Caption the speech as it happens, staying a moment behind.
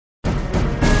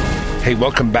Hey,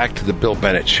 welcome back to the Bill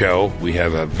Bennett Show. We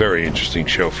have a very interesting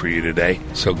show for you today.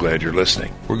 So glad you're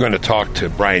listening. We're going to talk to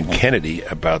Brian Kennedy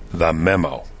about the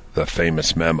memo, the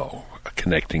famous memo,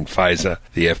 connecting FISA,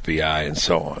 the FBI, and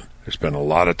so on. There's been a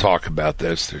lot of talk about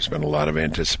this. There's been a lot of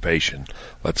anticipation.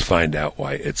 Let's find out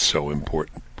why it's so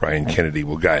important. Brian Kennedy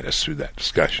will guide us through that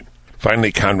discussion.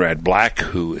 Finally, Conrad Black,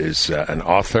 who is an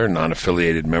author,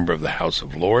 non-affiliated member of the House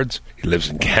of Lords. He lives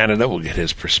in Canada. We'll get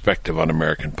his perspective on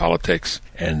American politics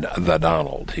and the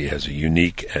Donald. He has a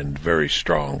unique and very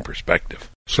strong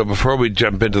perspective. So before we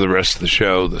jump into the rest of the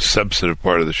show, the substantive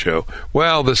part of the show,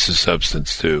 well, this is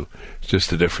substance too. It's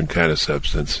just a different kind of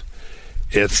substance.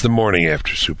 It's the morning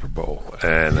after Super Bowl,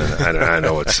 and I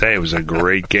know what to say. It was a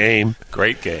great game.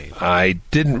 Great game. I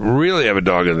didn't really have a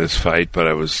dog in this fight, but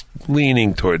I was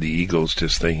leaning toward the Eagles,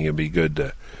 just thinking it'd be good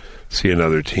to see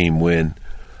another team win.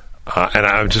 And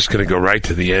I'm just going to go right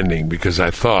to the ending, because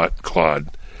I thought, Claude,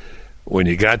 when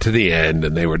you got to the end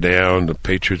and they were down, the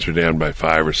Patriots were down by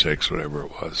 5 or 6, whatever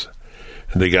it was,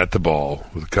 and they got the ball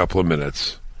with a couple of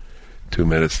minutes, 2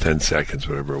 minutes, 10 seconds,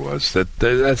 whatever it was.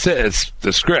 That's it. It's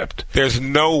the script. There's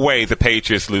no way the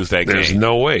Patriots lose that game. There's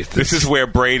no way. This is where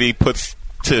Brady puts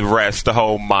to rest the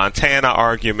whole Montana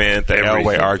argument, the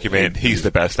Elway argument. He's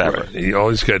the best ever. Right. All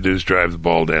he's got to do is drive the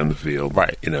ball down the field,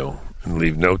 right? And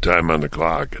leave no time on the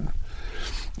clock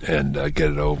and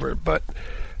get it over. But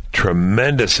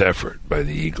tremendous effort by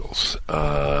the Eagles.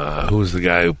 Who was the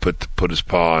guy who put his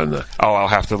paw on the? Oh, I'll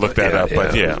have to look that up.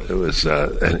 But yeah, it was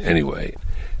anyway.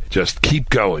 Just keep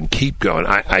going, keep going.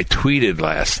 I tweeted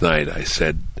last night, I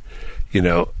said,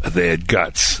 they had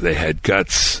guts. They had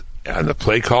guts on the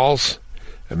play calls.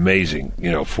 Amazing.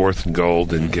 4th and goal,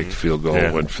 didn't kick the field goal,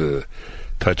 went for the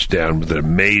touchdown with an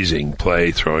amazing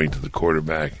play throwing to the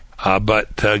quarterback.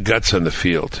 But guts on the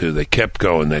field, too. They kept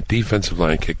going. That defensive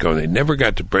line kept going. They never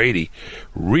got to Brady,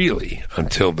 really,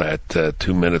 until that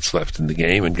 2 minutes left in the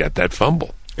game and got that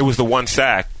fumble. It was the one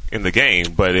sack in the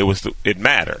game, but it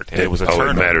mattered. It was a turnover.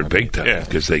 It mattered big time,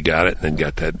 because they got it and then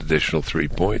got that additional 3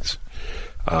 points.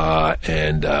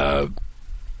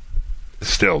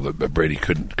 Still, Brady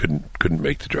couldn't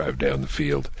make the drive down the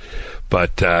field.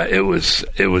 But it was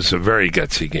a very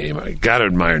gutsy game. I got to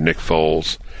admire Nick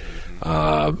Foles.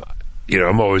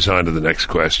 I'm always on to the next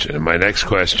question. And my next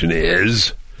question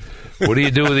is, what do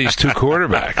you do with these two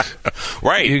quarterbacks?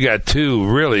 Right. You got two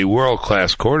really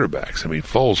world-class quarterbacks. I mean,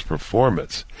 Foles'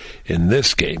 performance in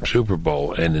this game, Super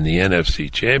Bowl, and in the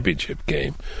NFC Championship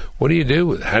game, what do you do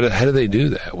with it? How do they do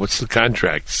that? What's the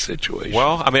contract situation?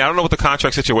 Well, I don't know what the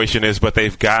contract situation is, but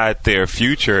they've got their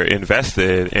future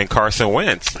invested in Carson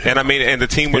Wentz. And, and the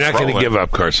team was You're not going to give up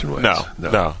Carson Wentz.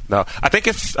 No. I think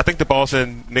the ball's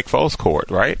in Nick Foles' court,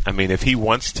 right? If he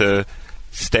wants to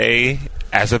stay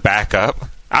as a backup,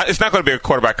 it's not going to be a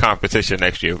quarterback competition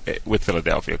next year with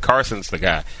Philadelphia. Carson's the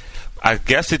guy. I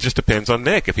guess it just depends on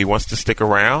Nick. If he wants to stick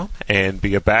around and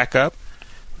be a backup,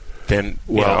 then,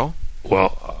 Well,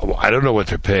 I don't know what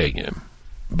they're paying him,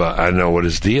 but I know what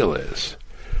his deal is.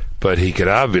 But he could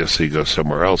obviously go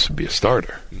somewhere else and be a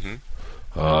starter.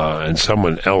 Mm-hmm. And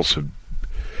someone else would...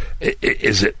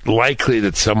 Is it likely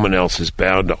that someone else is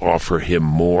bound to offer him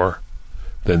more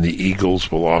than the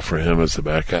Eagles will offer him as the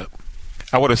backup?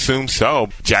 I would assume so.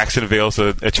 Jacksonville's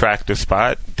an attractive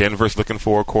spot. Denver's looking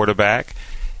for a quarterback.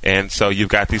 And so you've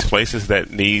got these places that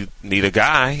need a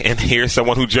guy, and here's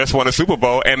someone who just won a Super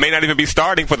Bowl and may not even be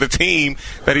starting for the team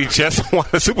that he just won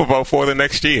a Super Bowl for the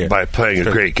next year. By playing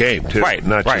a great game, too. Right.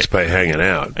 Not just by hanging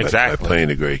out, but by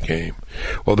playing a great game.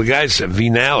 Well, the guy's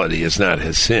venality is not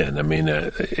his sin.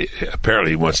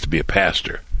 Apparently he wants to be a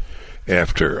pastor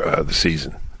after the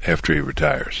season, after he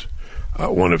retires.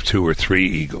 One of 2 or 3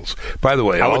 Eagles. By the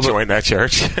way, I would join that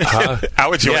church. I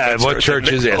would join that church. What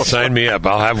church is it? Sign me up.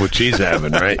 I'll have what she's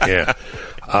having, right? Yeah.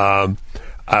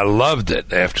 I loved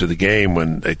it after the game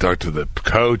when they talked to the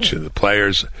coach and the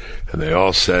players, and they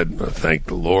all said, "Thank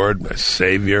the Lord, my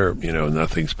Savior.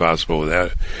 Nothing's possible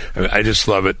without it." I just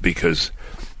love it because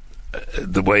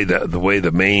the way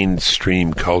the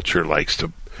mainstream culture likes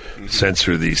to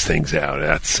censor these things out.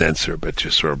 Not censor, but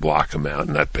just sort of block them out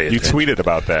and not pay attention. You tweeted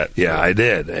about that. Yeah, I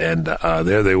did. And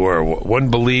there they were, one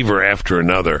believer after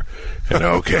another. And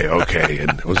okay.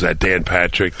 And was that Dan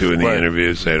Patrick doing the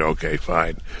interview saying, okay,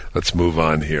 fine, let's move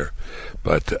on here.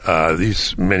 But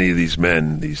many of these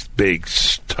men, these big,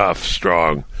 tough,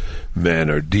 strong men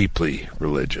are deeply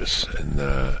religious. And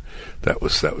that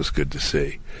was good to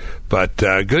see. But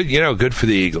good for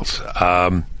the Eagles.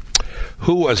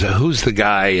 Who's the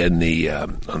guy and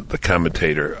the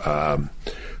commentator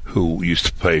who used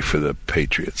to play for the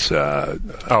Patriots.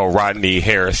 Rodney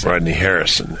Harrison. Rodney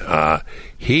Harrison.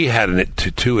 He had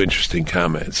two interesting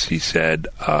comments. He said,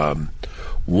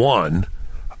 one,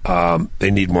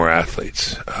 they need more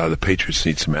athletes. The Patriots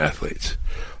need some athletes.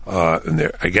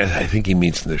 And I think he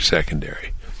means in their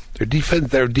secondary.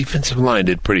 Their defensive line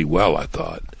did pretty well, I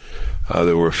thought.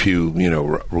 There were a few,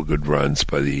 real good runs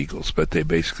by the Eagles, but they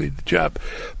basically did the job.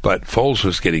 But Foles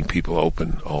was getting people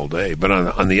open all day. But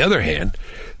on the other hand,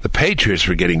 the Patriots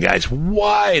were getting guys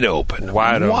wide open.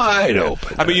 Wide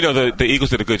open. I mean, the Eagles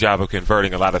did a good job of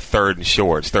converting a lot of third and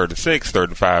shorts, 3rd and 6, 3rd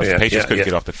and 5. The Patriots couldn't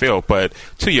get off the field. But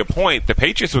to your point, the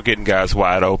Patriots were getting guys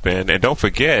wide open. And don't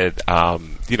forget,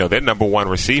 their number one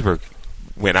receiver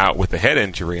went out with a head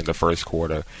injury in the first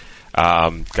quarter.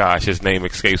 His name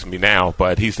escapes me now,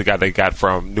 but he's the guy they got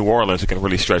from New Orleans who can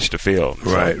really stretch the field.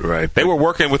 So right. They were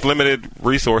working with limited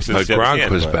resources. But Gronk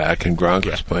was back, and Gronk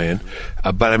was playing.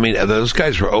 But, I mean, those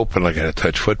guys were open like in a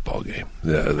touch football game.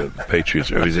 The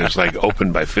Patriots, it was like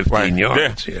open by 15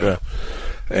 yards. Yeah.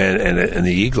 And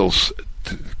the Eagles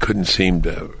couldn't seem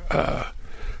to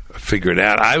figure it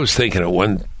out. I was thinking at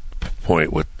one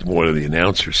point what one of the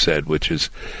announcers said, which is,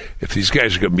 if these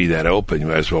guys are going to be that open, you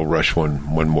might as well rush one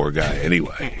more guy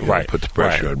anyway. Put the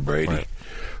pressure on Brady. Right.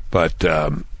 But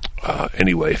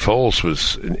anyway, Foles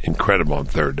was incredible on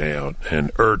third down,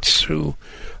 and Ertz, who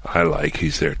I like,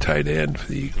 he's their tight end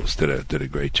for the Eagles, did a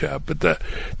great job. But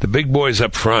the big boys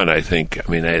up front, I think,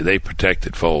 they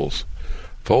protected Foles.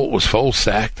 Was Foles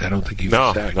sacked? I don't think he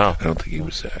was sacked. No. I don't think he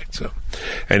was sacked. So,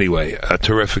 anyway, a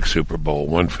terrific Super Bowl,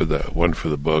 one for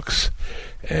the books,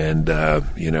 and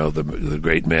the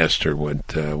great master went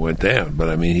down. But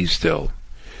I mean, he's still.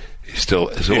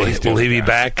 Will he be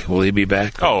back? Will he be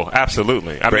back? Oh,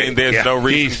 absolutely. I mean, there's no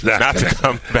reason not to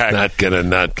come back.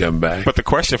 Not come back. But the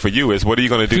question for you is, what are you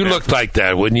going to do? You looked like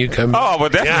that, wouldn't you? Come. Oh, well,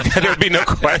 definitely. There'd be no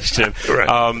question.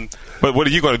 Right. But what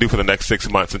are you going to do for the next 6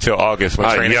 months until August?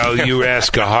 You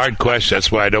ask a hard question.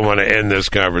 That's why I don't want to end this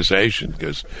conversation,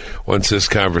 because once this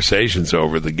conversation's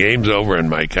over, the game's over in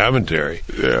my commentary.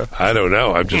 Yeah. I don't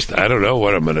know. I don't know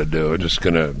what I'm going to do. I'm just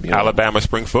going to. Alabama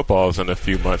spring football is in a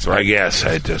few months, right? I guess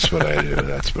that's what I do.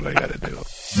 That's what I got to do.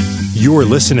 You're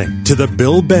listening to The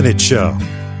Bill Bennett Show.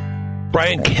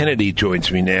 Brian Kennedy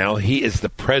joins me now. He is the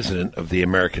president of the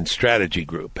American Strategy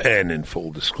Group. And in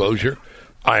full disclosure,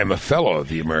 I am a fellow of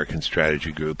the American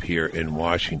Strategy Group here in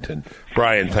Washington.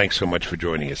 Brian, thanks so much for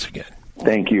joining us again.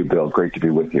 Thank you, Bill. Great to be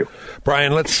with you.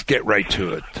 Brian, let's get right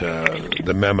to it.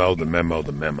 The memo.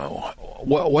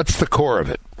 What's the core of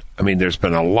it? I mean, there's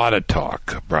been a lot of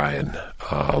talk, Brian,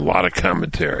 a lot of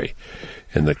commentary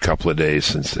in the couple of days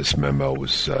since this memo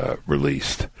was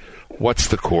released. What's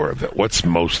the core of it? What's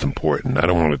most important? I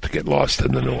don't want it to get lost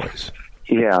in the noise.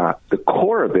 Yeah, the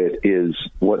core of it is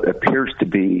what appears to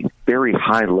be very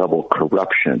high-level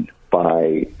corruption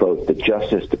by both the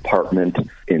Justice Department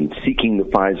in seeking the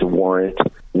FISA warrant,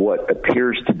 what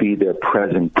appears to be their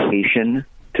presentation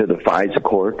to the FISA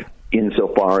court,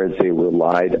 insofar as they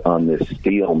relied on this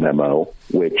Steele memo,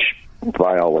 which,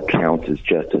 by all accounts, is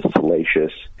just as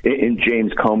salacious, in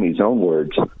James Comey's own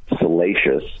words,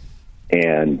 salacious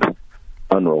and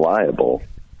unreliable,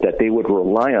 that they would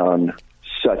rely on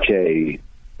such a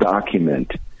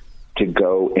document to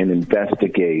go and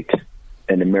investigate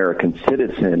an American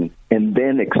citizen and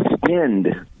then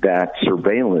extend that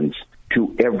surveillance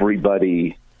to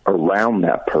everybody around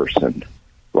that person,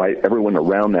 right? Everyone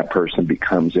around that person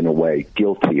becomes, in a way,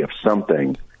 guilty of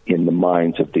something in the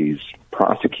minds of these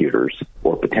prosecutors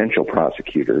or potential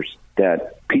prosecutors,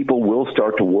 that people will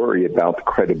start to worry about the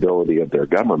credibility of their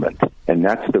government. And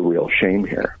that's the real shame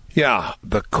here. Yeah,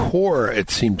 the core, it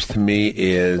seems to me,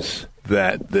 is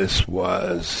that this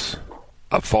was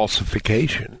a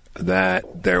falsification,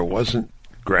 that there wasn't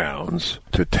grounds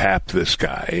to tap this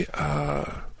guy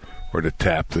or to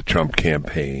tap the Trump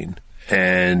campaign.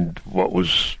 And what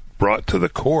was brought to the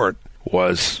court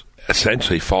was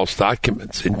essentially false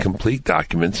documents, incomplete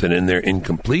documents, and in their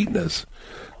incompleteness,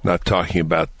 not talking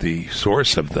about the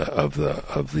source of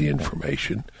the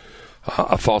information,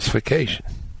 a falsification.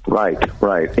 Right.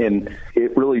 And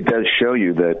it really does show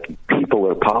you that people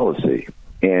are policy.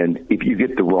 And if you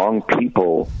get the wrong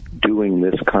people doing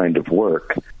this kind of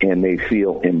work and they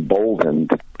feel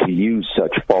emboldened to use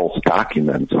such false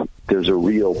documents, there's a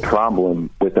real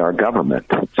problem with our government.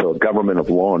 So a government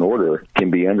of law and order can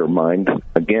be undermined,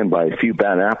 again, by a few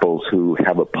bad apples who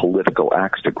have a political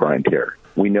axe to grind here.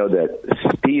 We know that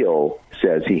Steele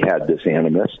says he had this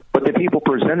animus, but the people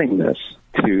presenting this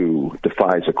to the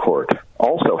FISA court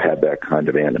also had that kind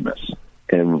of animus.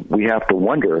 And we have to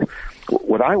wonder,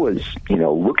 what I was,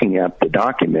 looking at the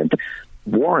document,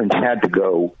 warrants had to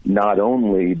go not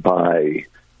only by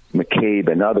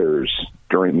McCabe and others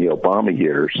during the Obama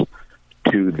years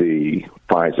to the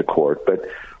FISA court, but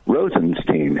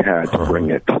Rosenstein had to bring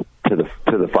it to the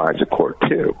FISA court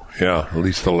too. Yeah, at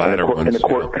least the latter ones.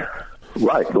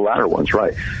 Right, the latter ones,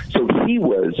 right. So he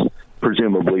was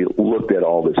presumably looked at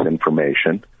all this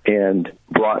information and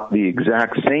brought the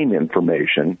exact same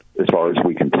information, as far as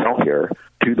we can tell here,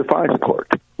 to the FISA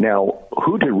court. Now,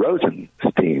 who did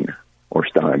Rosenstein, or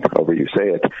Stein, however you say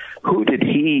it, who did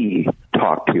he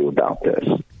talk to about this?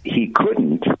 He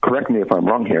couldn't, correct me if I'm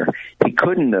wrong here, he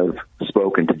couldn't have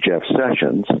spoken to Jeff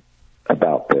Sessions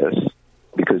about this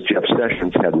because Jeff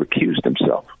Sessions had recused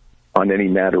himself on any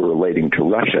matter relating to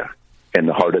Russia. And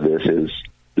the heart of this is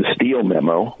the Steele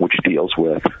memo, which deals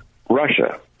with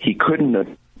Russia. He couldn't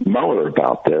have Mueller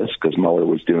about this because Mueller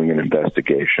was doing an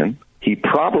investigation. He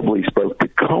probably spoke to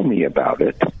Comey about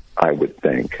it, I would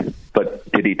think.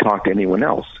 But did he talk to anyone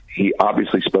else? He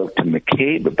obviously spoke to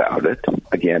McCabe about it.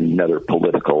 Again, another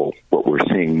political, what we're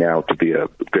seeing now to be a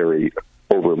very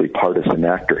overly partisan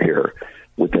actor here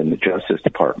within the Justice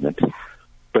Department.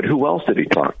 But who else did he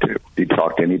talk to? Did he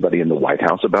talk to anybody in the White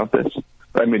House about this?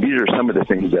 I mean, these are some of the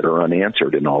things that are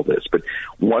unanswered in all this. But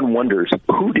one wonders,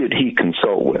 who did he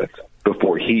consult with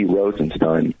before he,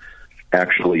 Rosenstein,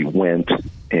 actually went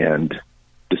and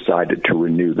decided to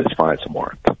renew this FISA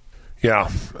warrant? Yeah,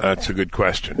 that's a good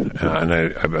question, and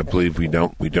I believe we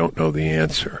don't know the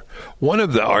answer. One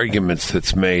of the arguments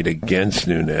that's made against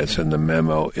Nunes and the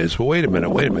memo is, well, wait a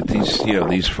minute, these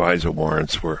FISA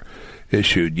warrants were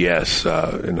issued, yes,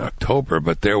 in October,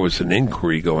 but there was an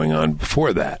inquiry going on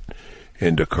before that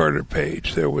into Carter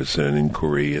Page. There was an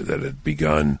inquiry that had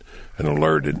begun and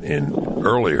alerted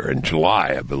earlier in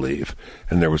July, I believe,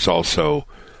 and there was also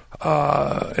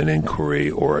an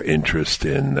inquiry or interest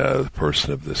in the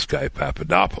person of this guy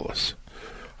Papadopoulos.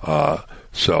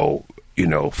 So,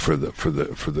 for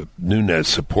the Nunes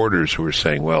supporters who were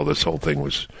saying, well, this whole thing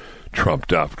was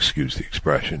trumped up, excuse the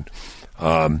expression,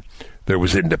 there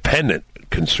was independent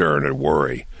concern and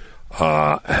worry,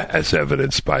 as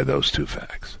evidenced by those two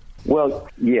facts. Well,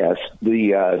 yes,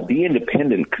 the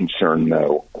independent concern,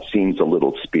 though, seems a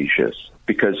little specious,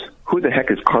 because who the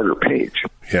heck is Carter Page?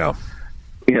 Yeah.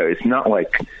 It's not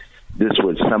like this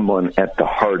was someone at the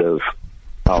heart of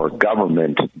our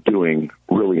government doing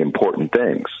really important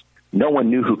things. No one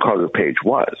knew who Carter Page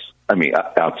was. I mean,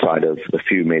 outside of a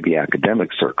few maybe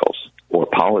academic circles or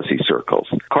policy circles.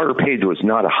 Carter Page was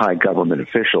not a high government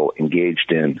official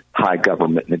engaged in high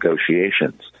government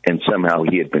negotiations, and somehow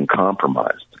he had been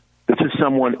compromised. This is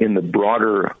someone in the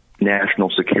broader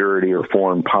national security or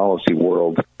foreign policy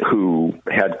world who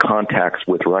had contacts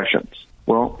with Russians.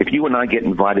 Well, if you and I get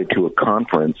invited to a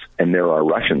conference and there are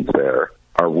Russians there,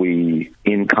 are we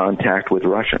in contact with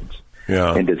Russians?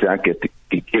 Yeah. And does that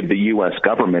give the U.S.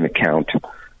 government account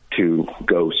to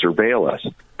go surveil us?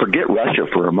 Forget Russia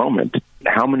for a moment.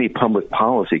 How many public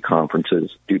policy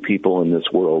conferences do people in this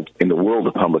world, in the world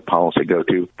of public policy, go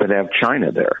to that have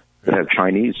China there, that have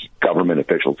Chinese government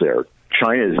officials there?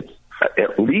 China is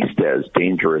at least as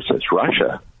dangerous as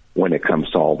Russia when it comes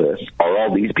to all this. Are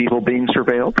all these people being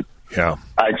surveilled? Yeah.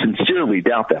 I sincerely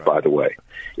doubt that, by the way.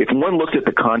 If one looked at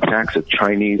the contacts of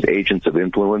Chinese agents of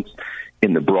influence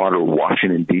in the broader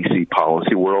Washington, D.C.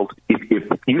 policy world, if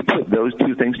you put those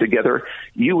two things together,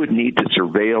 you would need to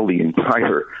surveil the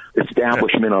entire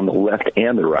establishment on the left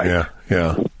and the right.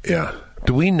 Yeah.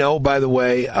 Do we know, by the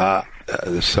way, this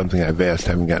is something I've asked,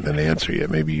 I haven't gotten an answer yet,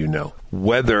 maybe you know,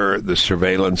 whether the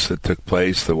surveillance that took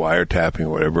place, the wiretapping,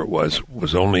 whatever it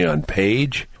was only on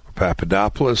Page,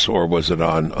 Papadopoulos, or was it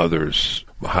on others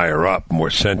higher up,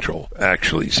 more central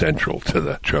to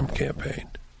the Trump campaign?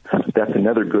 That's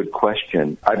another good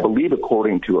question. I believe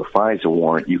according to a FISA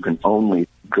warrant, you can only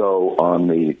go on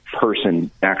the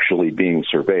person actually being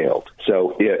surveilled.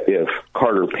 So if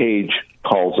Carter Page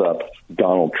calls up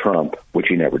Donald Trump, which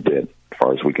he never did, as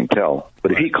far as we can tell,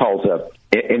 but if he calls up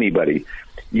anybody,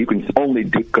 you can only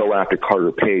go after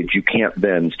Carter Page. You can't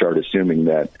then start assuming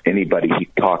that anybody he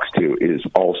talks to is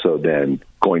also then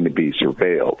going to be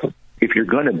surveilled. If you're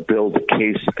going to build a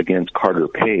case against Carter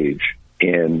Page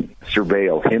and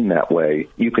surveil him that way,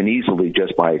 you can easily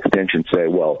just by extension say,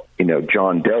 well,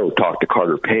 John Doe talked to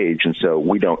Carter Page, and so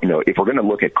we don't, if we're going to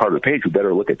look at Carter Page, we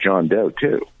better look at John Doe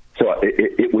too. So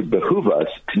it would behoove us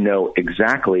to know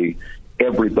exactly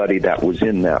everybody that was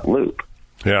in that loop.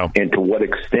 Yeah. And to what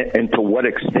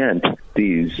extent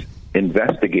these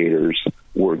investigators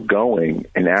were going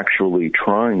and actually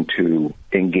trying to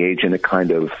engage in a kind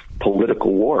of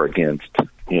political war against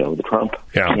the Trump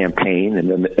campaign, and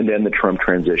then the Trump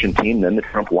transition team, then the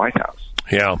Trump White House.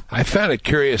 Yeah, I found it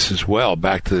curious as well,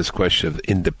 back to this question of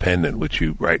independent, which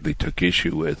you rightly took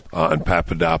issue with on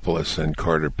Papadopoulos and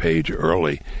Carter Page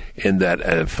early, in that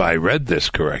if I read this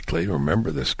correctly,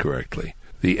 remember this correctly,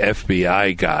 the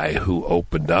FBI guy who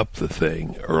opened up the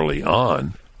thing early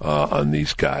on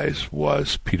these guys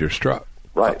was Peter Strzok.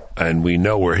 Right. And we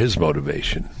know where his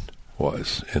motivation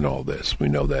was in all this. We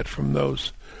know that from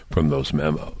those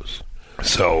memos.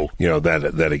 So,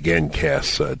 that again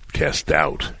casts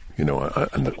doubt,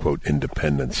 on the, quote,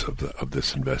 independence of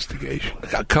this investigation.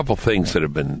 A couple things that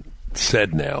have been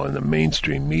said now in the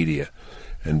mainstream media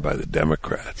and by the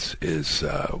Democrats is,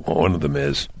 one of them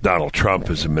is Donald Trump,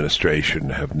 his administration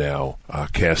have now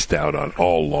cast doubt on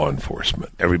all law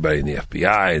enforcement. Everybody in the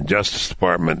FBI and Justice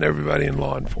Department and everybody in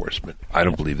law enforcement. I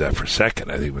don't believe that for a second.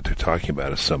 I think what they're talking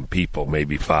about is some people,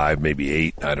 maybe 5, maybe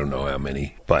 8, I don't know how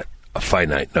many, but a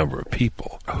finite number of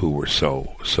people who were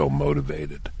so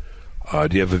motivated.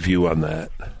 Do you have a view on that?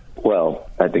 Well,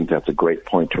 I think that's a great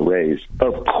point to raise.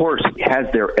 Of course, has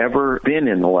there ever been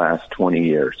in the last 20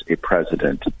 years a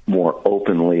president more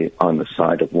openly on the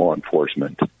side of law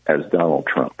enforcement as Donald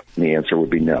Trump? And the answer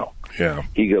would be no. Yeah.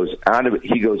 He goes out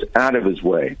of his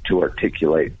way to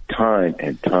articulate time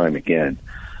and time again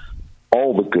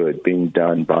all the good being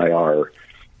done by our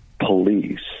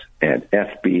police and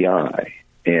FBI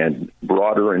and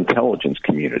broader intelligence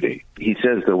community. He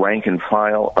says the rank and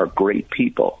file are great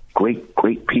people, great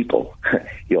people,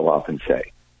 he'll often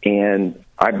say. And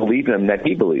I believe him that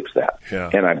he believes that. Yeah.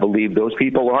 And I believe those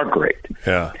people are great.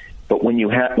 Yeah. But when you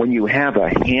have a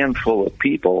handful of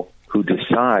people who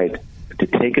decide to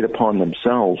take it upon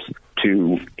themselves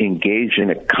to engage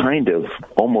in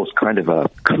almost kind of a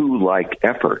coup-like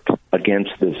effort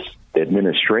against this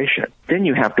administration, then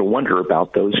you have to wonder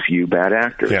about those few bad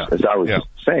actors. Yeah. As I was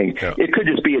saying, it could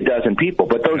just be a dozen people,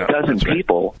 but those dozen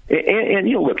people, and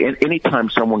look, anytime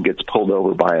someone gets pulled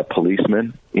over by a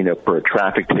policeman, for a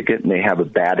traffic ticket and they have a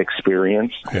bad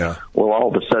experience, well,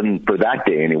 all of a sudden, for that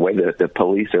day anyway, the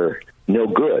police are no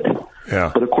good.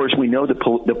 Yeah. But of course, we know the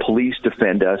police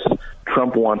defend us.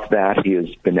 Trump wants that. He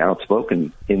has been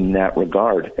outspoken in that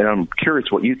regard. And I'm curious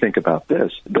what you think about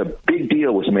this. The big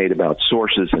deal was made about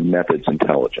sources and methods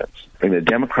intelligence. And the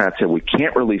Democrats said we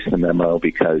can't release the memo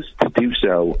because to do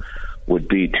so would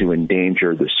be to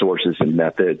endanger the sources and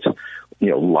methods.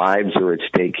 Lives are at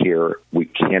stake here. We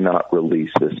cannot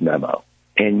release this memo.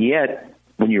 And yet,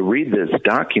 when you read this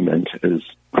document, as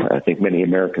I think many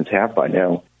Americans have by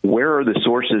now, where are the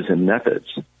sources and methods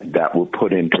that were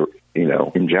put into,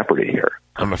 in jeopardy here?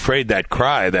 I'm afraid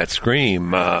that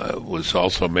scream, was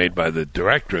also made by the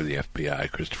director of the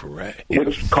FBI, Christopher Wray.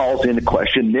 Which calls into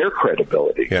question their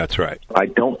credibility. Yeah, that's right. I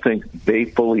don't think they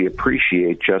fully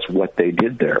appreciate just what they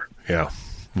did there. Yeah.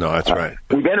 No, that's right.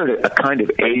 We've entered a kind of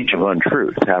age of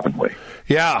untruth, haven't we?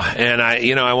 Yeah, and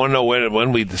I want to know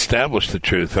when we'd established the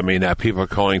truth. I mean, people are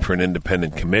calling for an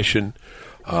independent commission,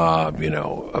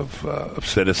 of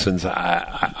citizens.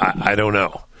 I don't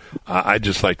know. I'd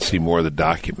just like to see more of the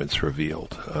documents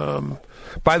revealed.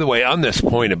 By the way, on this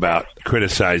point about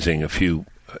criticizing a few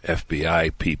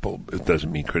FBI people, it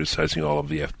doesn't mean criticizing all of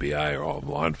the FBI or all of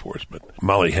law enforcement.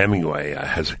 Molly Hemingway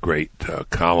has a great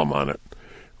column on it,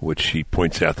 which she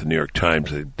points out the New York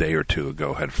Times a day or two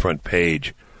ago had a front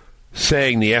page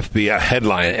saying the FBI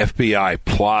headline, FBI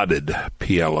plotted,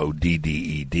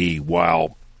 P-L-O-D-D-E-D,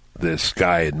 while this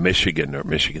guy in Michigan or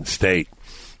Michigan State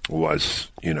was,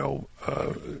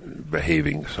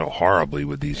 behaving so horribly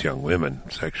with these young women,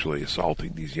 sexually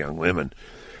assaulting these young women.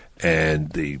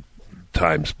 And the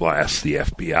Times blasts the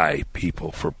FBI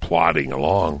people for plotting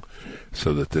along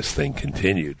so that this thing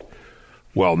continued.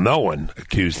 Well, no one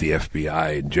accused the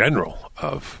FBI in general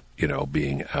of,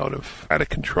 being out of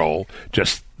control,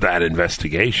 just that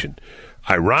investigation.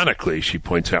 Ironically, she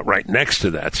points out right next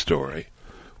to that story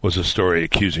was a story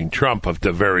accusing Trump of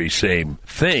the very same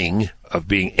thing, of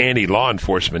being anti-law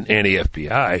enforcement,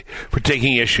 anti-FBI, for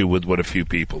taking issue with what a few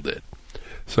people did.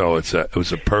 So it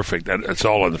was a perfect, it's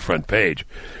all on the front page.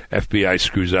 FBI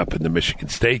screws up in the Michigan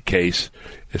State case,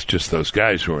 it's just those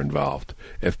guys who are involved.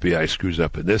 FBI screws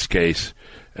up in this case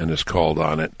and is called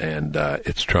on it, and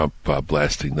it's Trump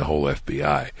blasting the whole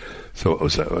FBI. So it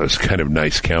was kind of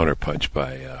nice counterpunch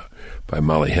by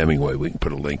Molly Hemingway. We can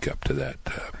put a link up to that.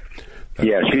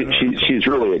 She's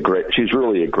really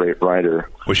a great writer.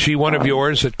 Was she one of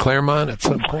yours at Claremont at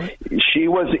some point? She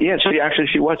was. Yeah,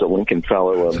 she was a Lincoln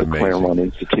Fellow of the Claremont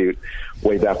Institute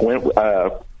way back when,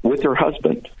 with her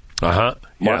husband,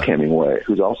 Mark Hemingway,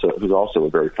 who's also a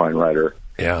very fine writer.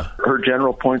 Yeah, her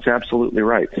general point's absolutely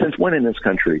right. Since when in this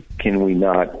country can we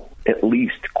not at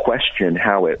least question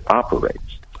how it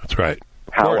operates. That's right.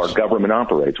 How our government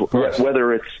operates,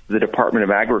 whether it's the Department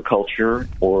of Agriculture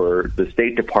or the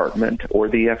State Department or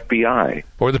the FBI.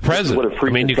 Or the president. I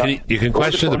mean, you can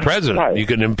question the president. Right. You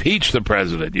can impeach the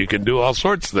president. You can do all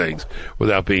sorts of things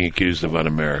without being accused of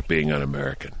being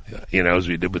un-American. You know, as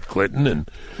we did with Clinton and,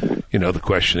 you know, the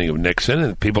questioning of Nixon.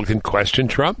 And people can question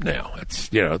Trump now. It's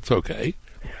okay.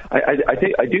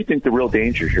 I do think the real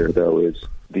danger here, though, is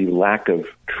the lack of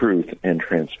truth and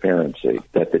transparency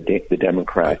that the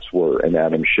Democrats were and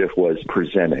Adam Schiff was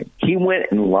presenting. He went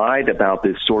and lied about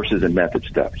this sources and method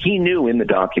stuff. He knew in the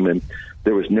document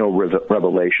there was no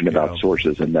revelation about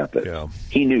sources and methods. Yeah.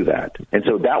 He knew that. And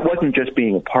so that wasn't just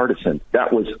being a partisan.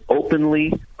 That was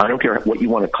openly, I don't care what you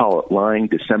want to call it, lying,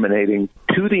 disseminating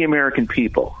to the American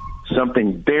people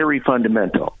something very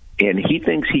fundamental. And he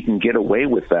thinks he can get away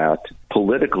with that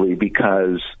politically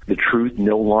because the truth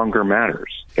no longer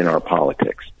matters in our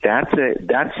politics.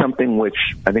 That's something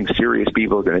which I think serious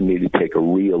people are going to need to take a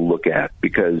real look at,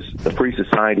 because a free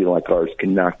society like ours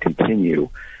cannot continue,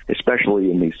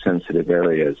 especially in these sensitive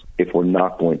areas, if we're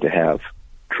not going to have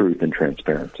truth and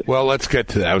transparency. Well, let's get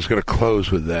to that. I was going to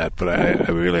close with that, but I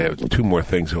really have two more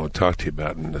things I want to talk to you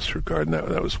about in this regard, and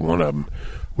that was one of them,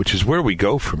 which is where we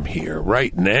go from here.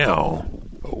 Right now,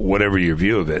 whatever your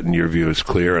view of it, and your view is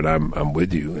clear, and I'm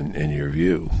with you in your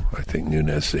view. I think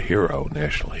Nunes is a hero,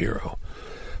 national hero.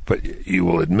 But you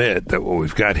will admit that what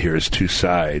we've got here is two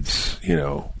sides, you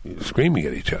know, screaming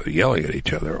at each other, yelling at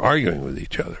each other, arguing with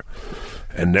each other.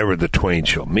 And never the twain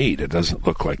shall meet. It doesn't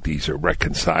look like these are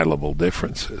reconcilable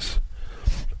differences.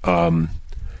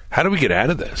 How do we get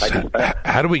out of this?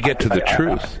 How do we get to the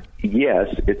truth?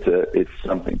 Yes, it's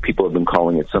something. People have been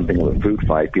calling it something of a food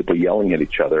fight, people yelling at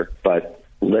each other. But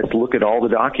let's look at all the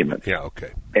documents. Yeah,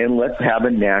 okay. And let's have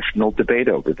a national debate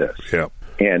over this. Yeah.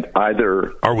 And are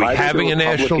we having a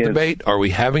national debate? Are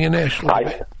we having a national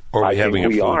debate? Or are we having a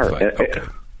food fight? Okay.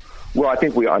 Well, I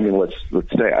think we. I mean, let's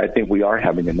say I think we are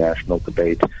having a national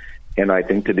debate, and I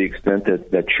think to the extent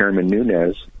that Chairman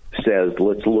Nunes says,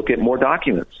 let's look at more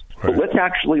documents, but let's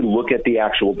actually look at the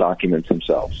actual documents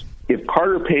themselves. If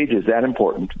Carter Page is that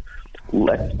important,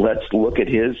 let's look at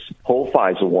his whole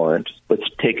FISA warrant. Let's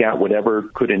take out whatever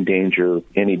could endanger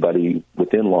anybody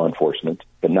within law enforcement,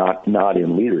 but not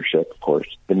in leadership, of course.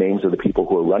 The names of the people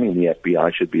who are running the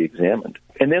FBI should be examined.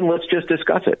 And then let's just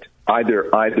discuss it.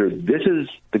 Either this is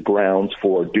the grounds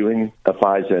for doing a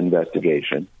FISA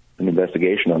investigation, an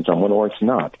investigation on someone, or it's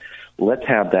not. Let's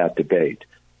have that debate.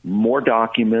 More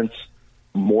documents,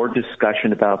 more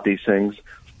discussion about these things.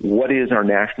 What is our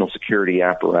national security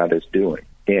apparatus doing?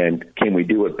 And can we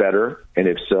do it better? And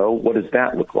if so, what does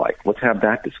that look like? Let's have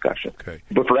that discussion. Okay.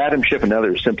 But for Adam Schiff and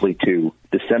others simply to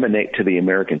disseminate to the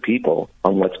American people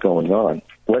on what's going on,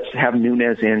 let's have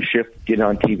Nunes and Schiff get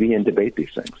on TV and debate these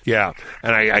things. Yeah,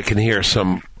 and I can hear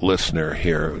some listener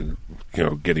here, you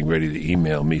know, getting ready to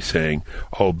email me saying,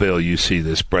 oh, Bill, you see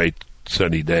this bright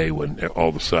sunny day when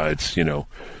all the sides, you know,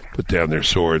 put down their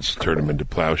swords, turn them into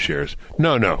plowshares.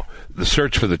 No. The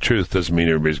search for the truth doesn't mean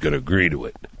everybody's going to agree to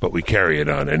it, but we carry it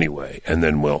on anyway, and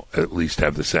then we'll at least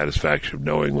have the satisfaction of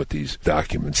knowing what these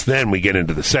documents. Then we get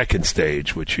into the second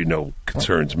stage, which you know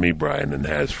concerns me, Brian, and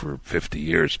has for 50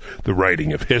 years, the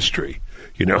writing of history.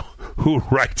 You know, who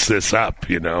writes this up,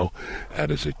 you know? How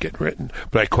does it get written?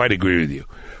 But I quite agree with you.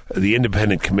 The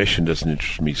independent commission doesn't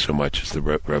interest me so much as the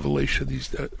revelation of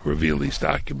these, reveal these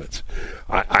documents.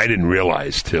 I didn't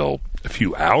realize till a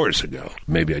few hours ago,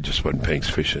 maybe I just wasn't paying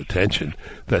sufficient attention,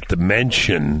 that the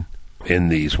mention in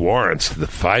these warrants to the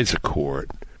FISA court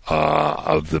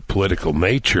of the political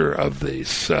nature of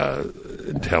this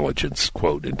intelligence,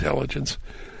 quote, intelligence,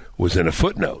 was in a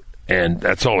footnote. And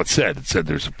that's all it said. It said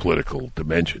there's a political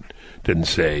dimension. It didn't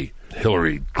say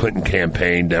Hillary Clinton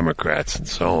campaign, Democrats, and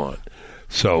so on.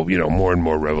 So, you know, more and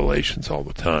more revelations all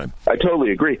the time. I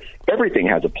totally agree. Everything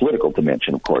has a political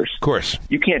dimension, of course. Of course.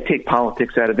 You can't take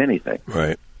politics out of anything.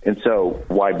 Right. And so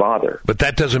why bother? But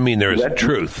that doesn't mean there isn't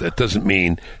truth. That doesn't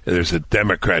mean there's a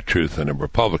Democrat truth and a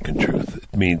Republican truth.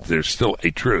 It means there's still a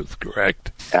truth,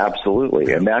 correct?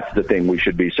 Absolutely. And that's the thing we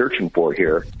should be searching for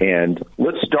here. And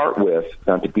let's start with,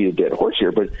 not to beat a dead horse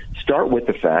here, but start with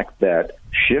the fact that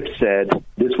Schiff said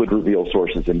this would reveal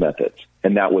sources and methods.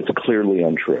 And that was clearly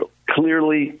untrue.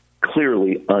 Clearly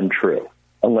untrue.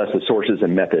 Unless the sources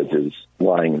and methods is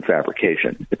lying and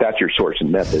fabrication. If that's your source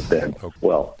and method, then,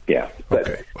 well, yeah. But,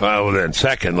 okay. Well, then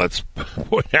second, let's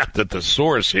point out that the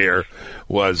source here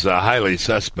was highly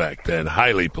suspect and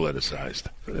highly politicized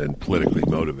and politically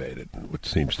motivated, which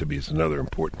seems to be is another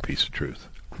important piece of truth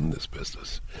in this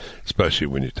business, especially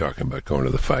when you're talking about going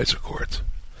to the FISA courts.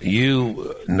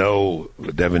 You know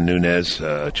Devin Nunes,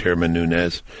 Chairman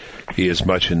Nunes. He is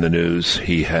much in the news.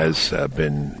 He has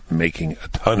been making a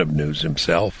ton of news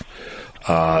himself.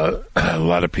 A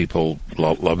lot of people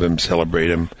love him, celebrate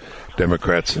him.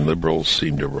 Democrats and liberals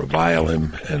seem to revile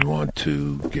him and want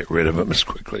to get rid of him as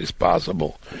quickly as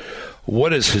possible.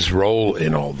 What is his role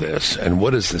in all this, and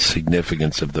what is the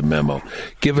significance of the memo?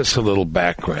 Give us a little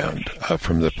background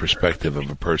from the perspective of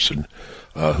a person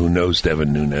who knows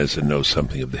Devin Nunes and knows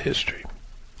something of the history.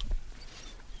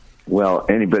 Well,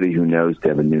 anybody who knows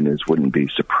Devin Nunes wouldn't be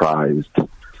surprised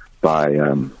by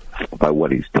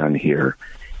what he's done here.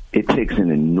 It takes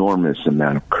an enormous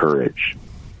amount of courage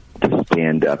to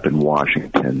stand up in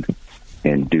Washington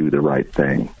and do the right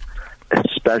thing,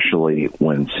 especially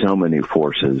when so many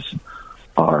forces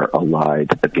are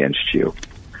allied against you.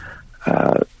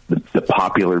 The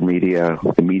popular media,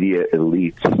 the media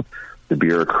elites, the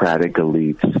bureaucratic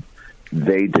elites,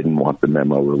 they didn't want the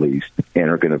memo released and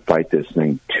are going to fight this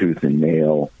thing tooth and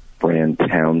nail. Brand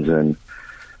Townsend,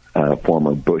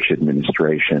 former Bush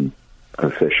administration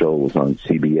official, was on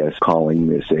CBS calling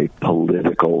this a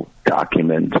political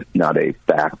document, not a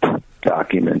fact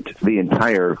document. The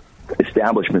entire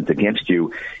establishment's against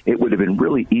you. It would have been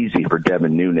really easy for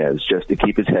Devin Nunes just to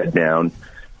keep his head down,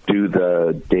 do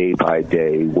the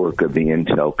day-by-day work of the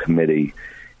Intel Committee,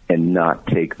 and not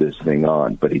take this thing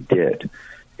on. But he did.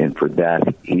 And for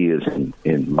that, he is,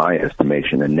 in my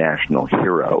estimation, a national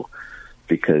hero,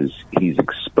 because he's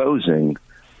exposing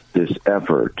this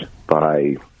effort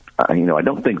by, I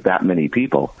don't think that many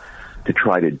people, to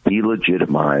try to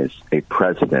delegitimize a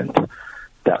president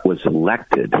that was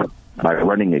elected by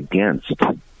running against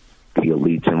the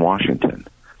elites in Washington.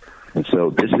 And so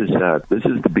this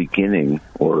is the beginning,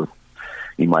 or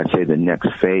you might say the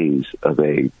next phase of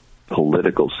a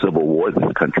political civil war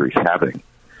this country's having.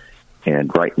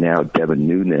 And right now, Devin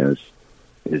Nunes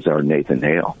is our Nathan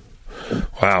Hale.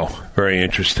 Wow, very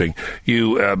interesting.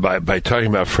 You, by talking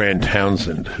about Fran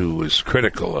Townsend, who was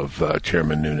critical of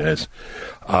Chairman Nunes,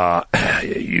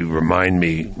 you remind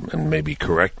me, and maybe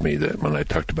correct me, that when I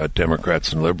talked about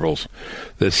Democrats and liberals,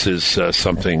 this is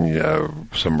something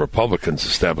some Republicans,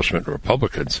 establishment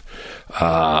Republicans,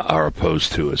 are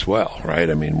opposed to as well,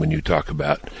 right? I mean, when you talk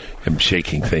about him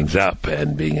shaking things up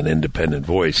and being an independent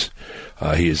voice,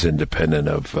 he is independent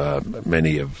of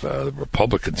many of the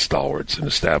Republican stalwarts and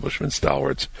establishment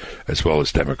stalwarts, as well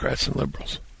as Democrats and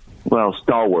liberals. Well,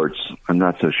 stalwarts, I'm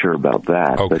not so sure about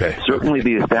that. Okay. But certainly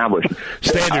the establishment.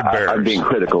 Standard bearers. I'm being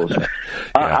critical.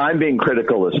 I'm being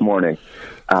critical this morning.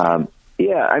 Look,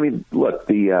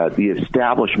 the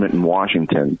establishment in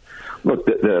Washington, look,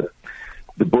 the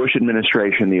Bush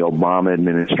administration, the Obama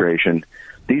administration,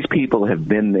 these people have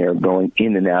been there going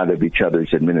in and out of each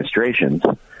other's administrations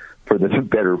for the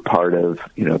better part of,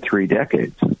 3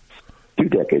 decades, 2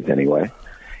 decades anyway.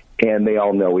 And they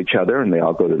all know each other, and they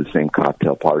all go to the same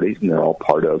cocktail parties, and they're all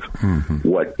part of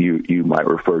what you might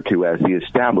refer to as the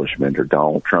establishment, or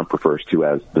Donald Trump refers to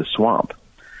as the swamp.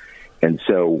 And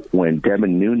so when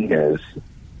Devin Nunes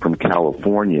from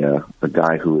California, a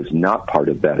guy who is not part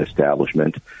of that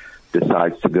establishment,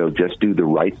 decides to go just do the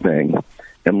right thing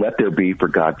and let there be, for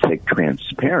God's sake,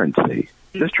 transparency,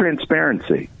 just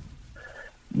transparency,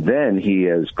 then he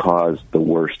has caused the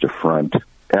worst affront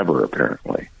ever,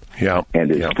 apparently. Yeah, and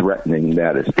is threatening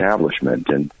that establishment.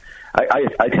 And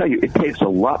I tell you, it takes a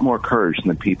lot more courage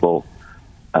than people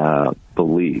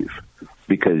believe,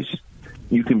 because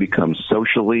you can become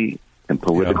socially and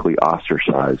politically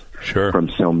ostracized from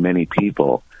so many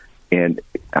people, and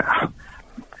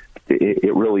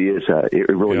it really is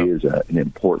an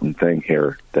important thing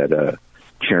here that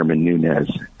Chairman Nunes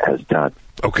has done.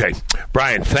 Okay.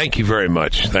 Brian, thank you very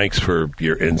much. Thanks for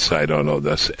your insight on all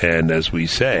this. And as we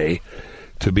say,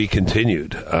 to be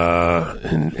continued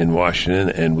in Washington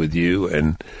and with you.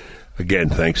 And again,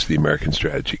 thanks to the American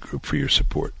Strategy Group for your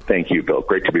support. Thank you, Bill.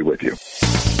 Great to be with you.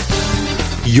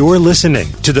 You're listening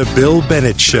to The Bill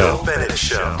Bennett Show. Bill Bennett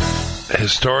Show.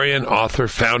 Historian, author,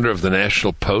 founder of the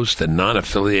National Post, and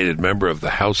non-affiliated member of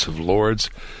the House of Lords,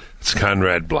 it's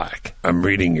Conrad Black. I'm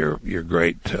reading your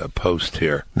great post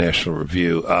here, National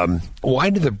Review. Why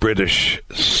did the British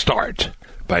start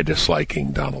by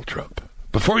disliking Donald Trump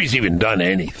before he's even done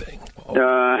anything?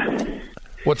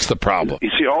 What's the problem?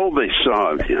 You see, all they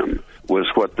saw of him was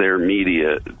what their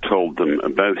media told them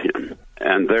about him.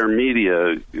 And their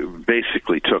media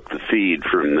basically took the feed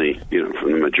from the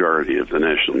majority of the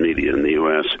national media in the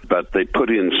U.S., but they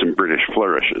put in some British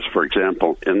flourishes. For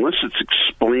example, unless it's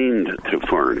explained to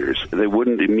foreigners, they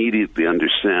wouldn't immediately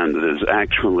understand that it's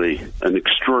actually an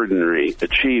extraordinary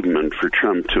achievement for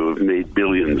Trump to have made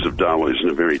billions of dollars in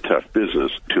a very tough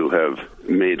business, to have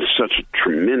made such a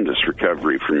tremendous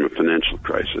recovery from a financial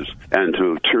crisis and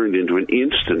to have turned into an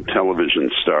instant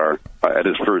television star at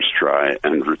his first try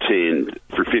and retained,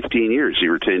 for 15 years, he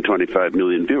retained 25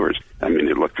 million viewers. I mean,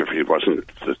 it wasn't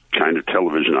the kind of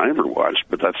television I ever watched,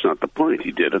 but that's not the point.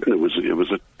 He did it, and it was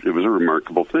a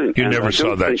remarkable thing. You never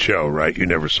saw that show, right? You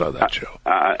never saw that show.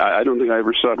 I don't think I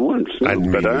ever saw it once. No,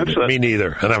 me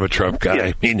neither. And I'm a Trump guy.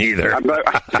 Yeah. Me neither.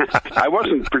 I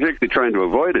wasn't particularly trying to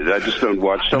avoid it. I just don't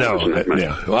watch television. No,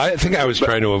 yeah. Well, I think I was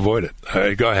trying to avoid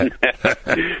it. Go ahead.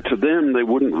 To them, they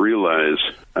wouldn't realize,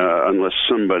 unless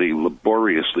somebody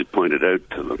laboriously pointed out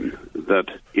to them, that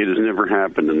it has never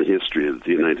happened in the history of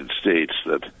the United States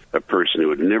that a person who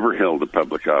had never held a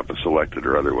public office, elected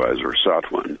or otherwise, or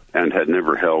sought one, and had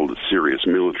never held a serious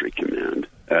military command,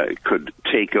 could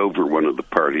take over one of the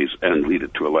parties and lead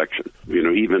it to election. You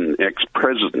know, even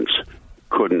ex-presidents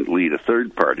couldn't lead a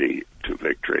third party to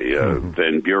victory.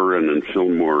 Van Buren and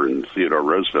Fillmore and Theodore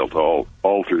Roosevelt all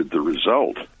altered the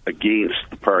result against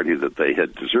the party that they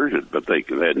had deserted, but they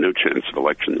had no chance of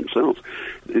election themselves.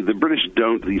 The British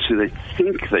don't. You see, they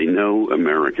think they know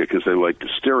America because they like to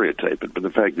stereotype it, but the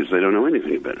fact is they don't know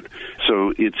anything about it.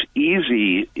 So it's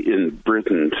easy in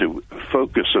Britain to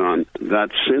focus on that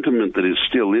sentiment that is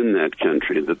still in that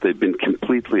country, that they've been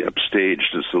completely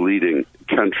upstaged as the leading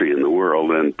country in the world,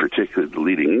 and particularly the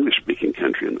leading English-speaking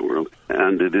country in the world.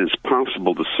 And it is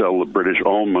possible to sell the British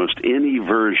almost any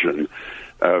version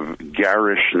of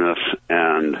garishness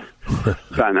and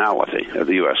banality of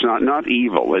the U.S. Not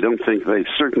evil. They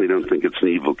certainly don't think it's an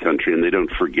evil country, and they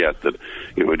don't forget that,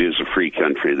 you know, it is a free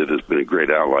country that has been a great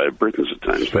ally of Britain's at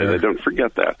times. Sure. They don't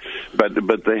forget that. But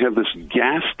they have this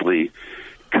ghastly,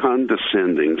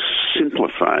 condescending,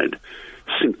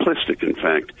 simplistic, in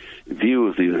fact, view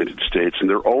of the United States, and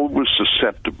they're always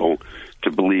susceptible to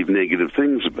believe negative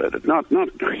things about it. Not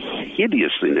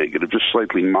hideously negative, just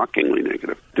slightly mockingly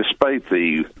negative. Despite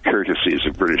the courtesies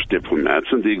of British diplomats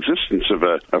and the existence of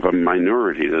a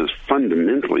minority that is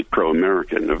fundamentally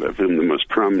pro-American, of whom the most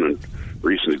prominent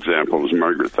recent example was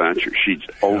Margaret Thatcher. She'd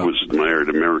always admired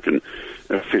American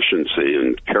efficiency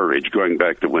and courage, going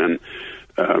back to when,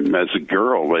 as a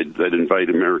girl, they'd invite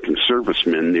American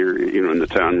servicemen near, you know, in the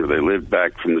town where they lived,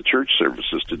 back from the church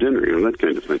services to dinner, you know, that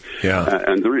kind of thing. Yeah.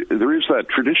 And there is that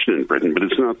tradition in Britain, but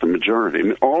it's not the majority. I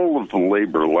mean, all of the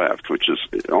labor left, which is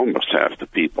almost half the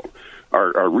people,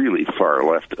 are really far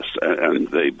leftists, and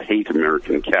they hate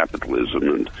American capitalism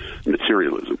and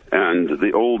materialism. And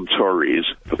the old Tories,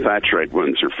 the Thatcherite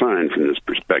ones, are fine from this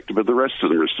perspective, but the rest of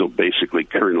them are still basically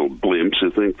Colonel Blimps who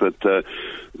think that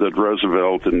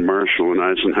Roosevelt and Marshall and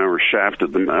Eisenhower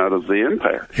shafted them out of the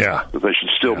empire. Yeah. That they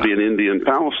should still be in India and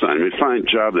Palestine. I mean, fine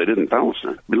job they did in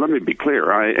Palestine. But let me be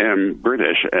clear, I am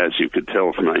British, as you could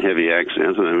tell from my heavy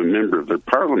accent, and I'm a member of their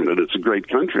parliament, and it's a great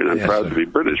country, and I'm proud to be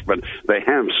British, but they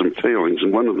have some failings,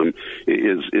 and one of them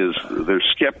is they're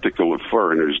skeptical of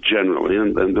foreigners generally,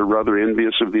 and they're rather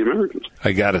envious of the Americans.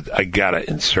 I gotta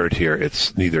insert here.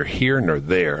 It's neither here nor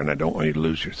there, and I don't want you to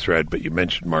lose your thread, but you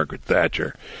mentioned Margaret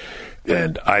Thatcher.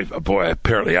 And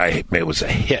apparently it was a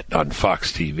hit on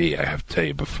Fox TV. I have to tell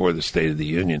you, before the State of the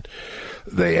Union,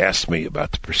 they asked me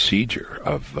about the procedure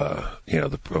of,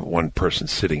 the one person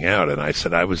sitting out, and I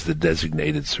said I was the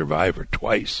designated survivor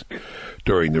twice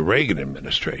during the Reagan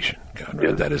administration.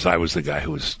 Conrad, that is, I was the guy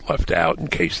who was left out in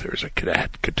case there's a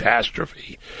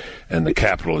catastrophe and the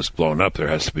Capitol is blown up. There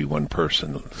has to be one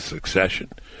person in succession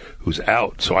who's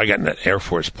out. So I got in an Air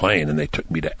Force plane, and they took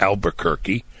me to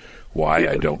Albuquerque. Why,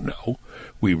 I don't know.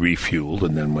 We refueled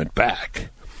and then went back.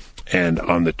 And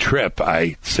on the trip,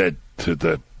 I said to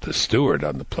the steward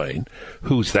on the plane,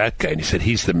 "Who's that guy?" And he said,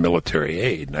 "He's the military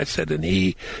aide." And I said, and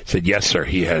he said, "Yes, sir,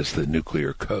 he has the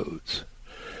nuclear codes."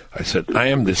 I said, "I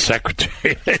am the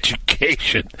Secretary of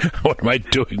Education. What am I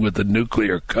doing with the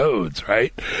nuclear codes,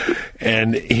 right?"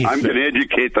 And I'm going to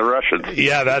educate the Russians.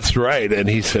 Yeah, that's right. And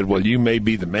he said, "Well, you may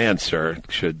be the man, sir,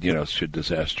 should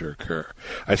disaster occur."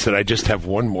 I said, "I just have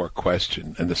one more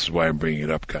question, and this is why I'm bringing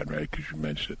it up, Conrad, because you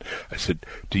mentioned it." I said,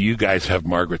 "Do you guys have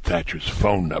Margaret Thatcher's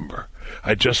phone number?"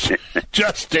 I just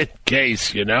in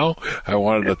case, I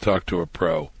wanted to talk to a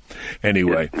pro.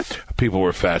 Anyway, people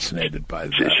were fascinated by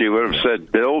that. She would have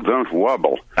said, "Bill, don't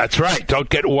wobble." That's right. Don't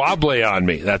get wobbly on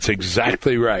me. That's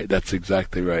exactly right. That's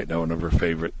exactly right. Now, one of her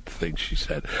favorite things she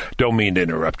said. Don't mean to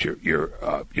interrupt your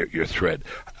thread.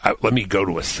 Let me go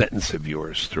to a sentence of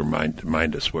yours to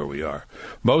remind us where we are.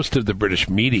 Most of the British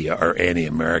media are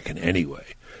anti-American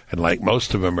anyway, and like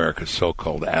most of America's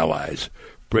so-called allies,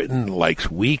 Britain likes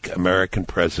weak American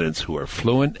presidents who are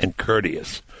fluent and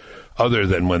courteous, other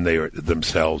than when they are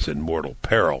themselves in mortal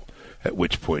peril, at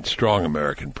which point strong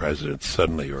American presidents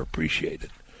suddenly are appreciated.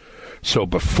 So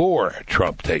before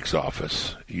Trump takes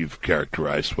office, you've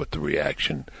characterized what the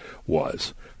reaction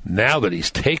was. Now that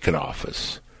he's taken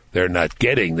office, they're not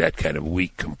getting that kind of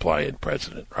weak, compliant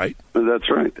president, right? That's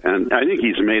right. And I think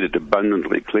he's made it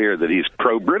abundantly clear that he's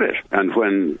pro-British. And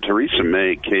when Theresa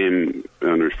May came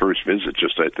on her first visit,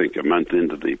 just I think a month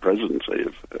into the presidency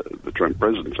of the Trump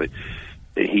presidency,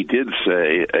 he did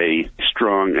say a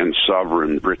strong and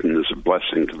sovereign Britain is a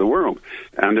blessing to the world.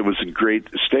 And it was a great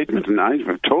statement. And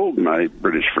I've told my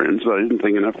British friends that I didn't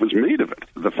think enough was made of it.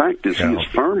 The fact is, he is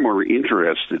far more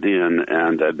interested in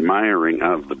and admiring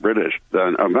of the British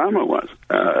than Obama was.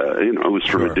 It was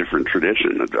from a different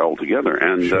tradition altogether.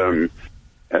 And, he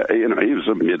was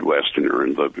a Midwesterner,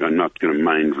 and I'm not going to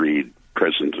mind read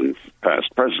present and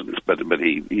past presidents, but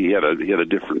he had a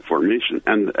different formation,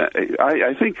 and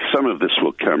I think some of this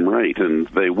will come right, and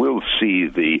they will see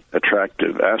the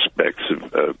attractive aspects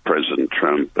of President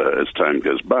Trump as time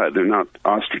goes by. They're not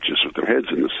ostriches with their heads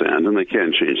in the sand, and they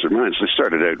can change their minds. They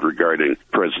started out regarding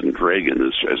President Reagan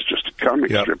as just a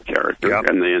comic strip character,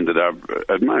 and they ended up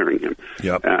admiring him.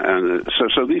 And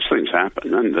so these things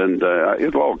happen, and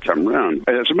it'll all come around.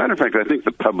 As a matter of fact, I think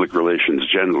the public relations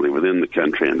generally within the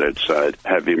country and outside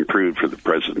have improved for the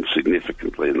president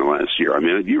significantly in the last year. I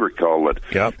mean, you recall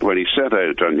that when he set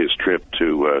out on his trip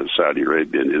to Saudi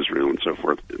Arabia and Israel and so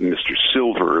forth, Mr.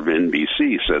 Silver of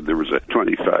NBC said there was a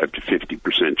 25 to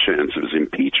 50% chance of his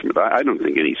impeachment. I don't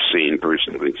think any sane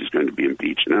person thinks he's going to be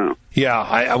impeached now. Yeah,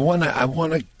 I want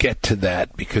to get to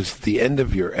that, because at the end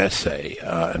of your essay,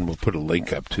 and we'll put a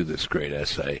link up to this great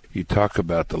essay, you talk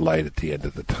about the light at the end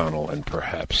of the tunnel and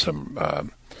perhaps some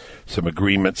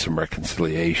agreement, some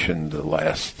reconciliation, the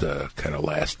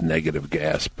last negative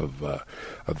gasp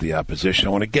of the opposition.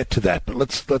 I want to get to that, but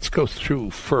let's go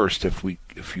through first,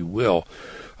 if you will,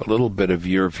 a little bit of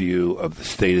your view of the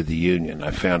State of the Union.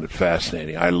 I found it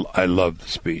fascinating. I loved the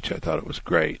speech. I thought it was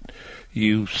great.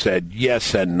 You said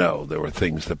yes and no. There were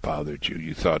things that bothered you.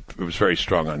 You thought it was very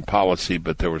strong on policy,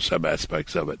 but there were some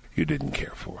aspects of it you didn't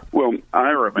care for. Well,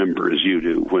 I remember, as you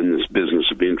do, when this business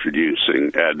of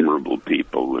introducing admirable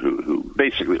people who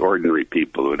basically ordinary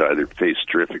people who had either faced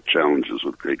terrific challenges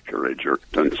with great courage or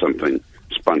done something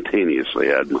spontaneously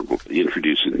admirable. He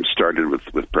introduced them, started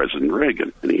with President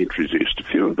Reagan, and he introduced a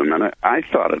few of them. And I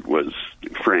thought it was,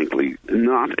 frankly,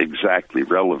 not exactly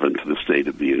relevant to the State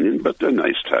of the Union, but a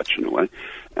nice touch in a way.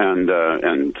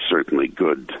 And certainly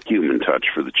good human touch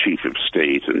for the chief of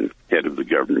state and head of the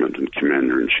government and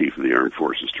commander-in-chief of the armed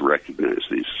forces to recognize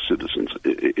these citizens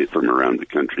from around the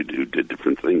country who did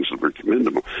different things that were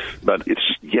commendable. But it's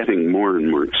getting more and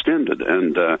more extended,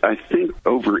 and I think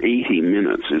over 80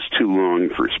 minutes is too long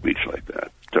for a speech like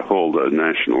that, to hold a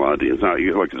national audience. Now,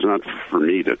 it's not for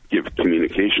me to give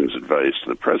communications advice to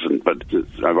the president, but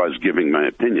I was giving my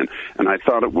opinion, and I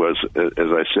thought it was, as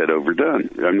I said, overdone.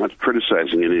 I'm not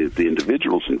criticizing any of the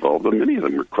individuals involved, but many of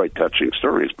them were quite touching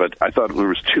stories, but I thought there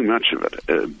was too much of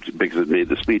it because it made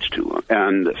the speech too long.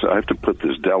 And so I have to put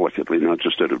this delicately, not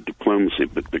just out of diplomacy,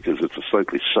 but because it's a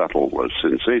slightly subtle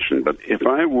sensation. But if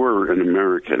I were an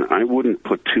American, I wouldn't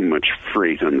put too much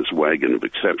freight on this wagon of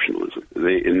exceptionalism.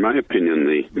 In my opinion,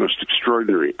 the most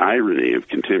extraordinary irony of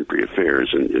contemporary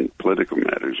affairs in political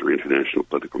matters or international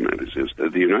political matters is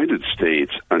that the United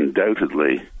States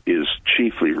undoubtedly is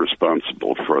chiefly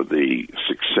responsible for the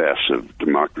success of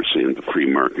democracy and the free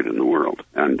market in the world.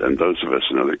 And those of us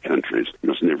in other countries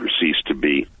must never cease to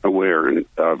be aware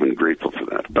of and grateful for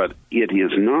that. But it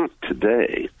is not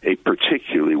today a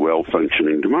particularly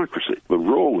well-functioning democracy. The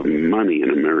role of money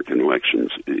in American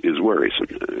elections is worrisome.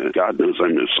 God knows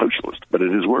I'm no socialist, but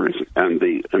it is worrisome. And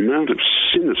the amount of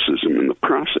cynicism in the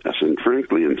process, and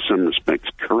frankly, in some respects,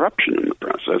 corruption in the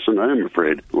process, and I am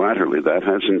afraid latterly that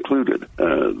has included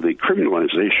the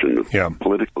criminalization of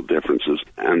political differences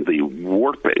and the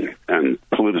warping and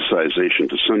politicization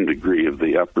to some degree of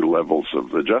the upper levels of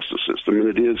the justice system.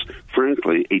 And it is,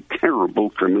 frankly, a terrible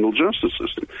criminal justice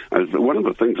system. One of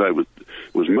the things I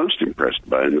was most impressed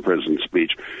by in the president's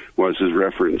speech was his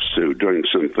reference to doing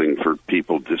something for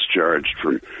people discharged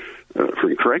from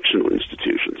correctional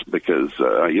institutions, because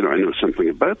I know something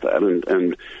about that,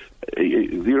 and the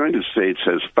United States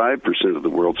has 5% of the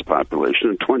world's population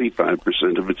and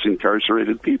 25% of its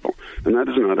incarcerated people, and that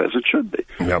is not as it should be.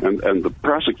 Yep. And the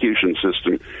prosecution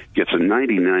system gets a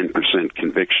 99%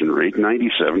 conviction rate,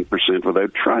 97%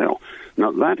 without trial.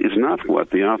 Now, that is not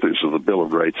what the authors of the Bill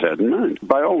of Rights had in mind.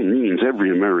 By all means, every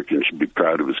American should be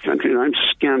proud of his country, and I'm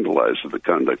scandalized at the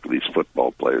conduct of these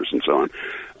football players and so on.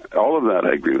 all of that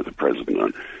I agree with the president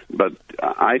on. But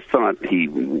I thought he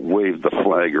waved the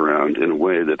flag around in a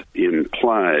way that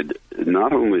implied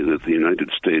not only that the United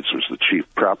States was the chief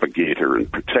propagator and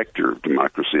protector of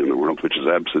democracy in the world, which is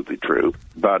absolutely true,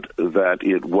 but that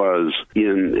it was,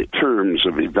 in terms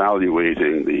of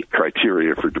evaluating the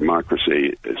criteria for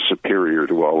democracy, superior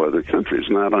to all other countries.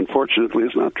 And that, unfortunately,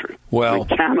 is not true. Well,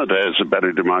 Canada is a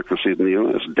better democracy than the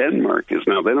U.S. Denmark is.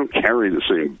 Now, they don't carry the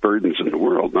same burdens in the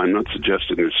world. I'm not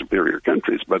suggesting they're superior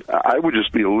countries, but I would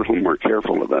just be a little more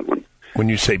careful of that one. When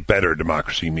you say better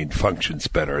democracy, you mean functions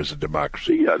better as a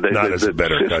democracy, yeah, not as a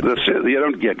better country. You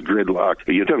don't get gridlock.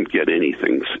 You don't get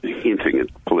anything hinting at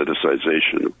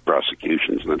politicization of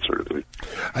prosecutions and that sort of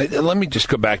thing. Let me just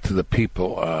go back to the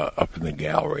people up in the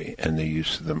gallery and the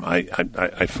use of them.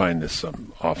 I find this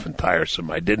often tiresome.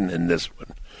 I didn't in this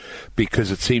one, because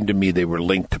it seemed to me they were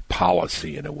linked to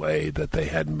policy in a way that they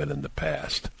hadn't been in the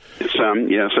past.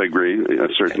 Yes, I agree.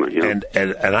 Certainly. Yeah.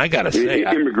 And I got to say,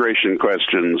 immigration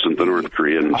questions and the North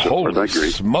Korean and so forth. I agree.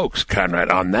 Holy smokes, Conrad!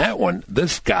 On that one,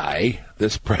 this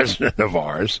president of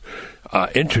ours,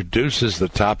 introduces the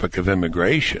topic of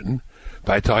immigration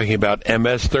by talking about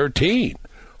MS-13.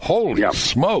 Holy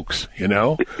smokes! You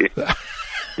know.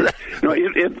 No,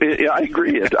 I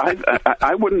agree.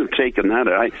 I wouldn't have taken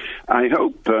that. I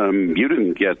hope you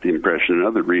didn't get the impression, and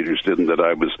other readers didn't, that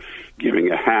I was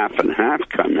giving a half and half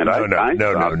comment. I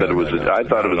thought it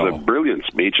was a brilliant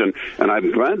speech, and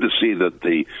I'm glad to see that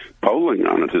the polling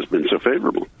on it has been so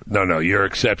favorable. No, your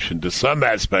exception to some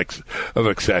aspects of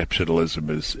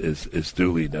exceptionalism is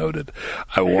duly noted.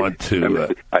 I want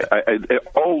to.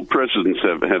 All presidents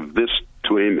have this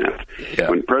to aim at. Yeah.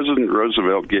 When President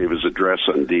Roosevelt gave his address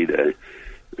on D-Day,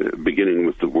 beginning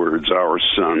with the words, "Our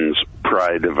sons,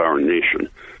 pride of our nation,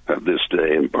 have this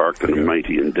day embarked on a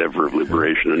mighty endeavor of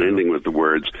liberation," and ending with the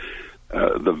words,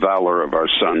 "The valor of our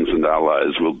sons and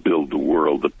allies will build the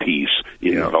world a peace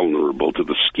invulnerable to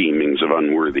the schemings of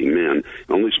unworthy men,"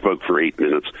 only spoke for 8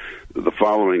 minutes. The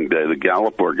following day, the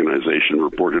Gallup organization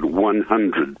reported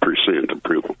 100%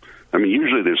 approval. I mean,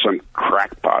 usually there's some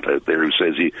crackpot out there who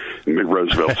says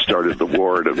Roosevelt started the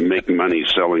war to make money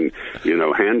selling,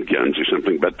 handguns or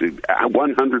something. But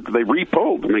 100, they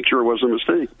re-polled to make sure it wasn't a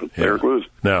mistake. But there it was.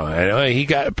 No, he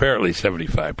got apparently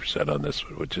 75% on this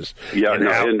one, which is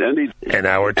and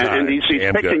our time. And he's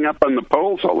picking up on the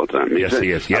polls all the time. Yes,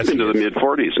 he is. Yes, into the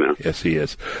mid-40s now. Yes, he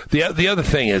is. The other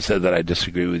thing is that I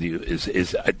disagree with you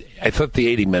is I thought the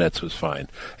 80 minutes was fine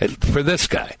for this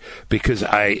guy, because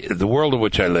the world in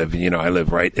which I live. I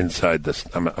live right inside this.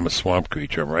 I'm a swamp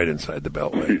creature. I'm right inside the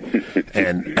Beltway,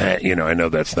 and I know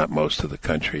that's not most of the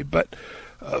country, but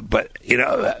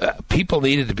people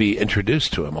needed to be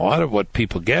introduced to him. A lot of what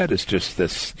people get is just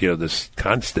this, this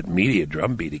constant media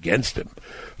drumbeat against him.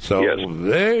 So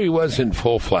there he was in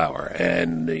full flower,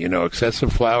 and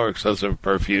excessive flower, excessive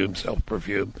perfume,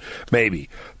 self-perfume, maybe.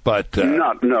 But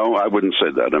no, I wouldn't say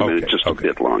that. I mean, it's just a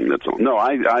bit long. That's all. No,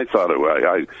 I thought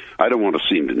it. I don't want to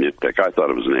seem to nitpick. I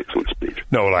thought it was an excellent speech.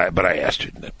 No, but I asked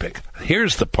you to nitpick.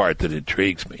 Here's the part that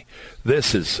intrigues me.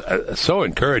 This is so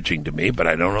encouraging to me, but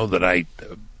I don't know that I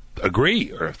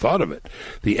agree or have thought of it.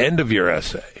 The end of your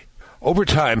essay. Over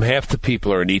time, half the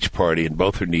people are in each party, and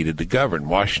both are needed to govern.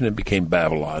 Washington became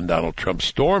Babylon. Donald Trump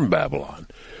stormed Babylon.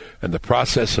 And the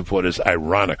process of what is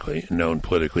ironically known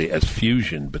politically as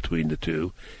fusion between the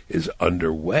two is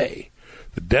underway.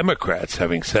 The Democrats,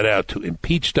 having set out to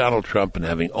impeach Donald Trump and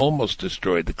having almost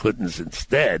destroyed the Clintons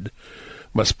instead,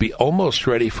 must be almost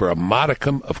ready for a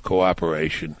modicum of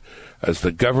cooperation, as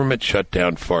the government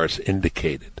shutdown farce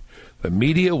indicated. The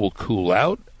media will cool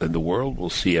out, and the world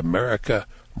will see America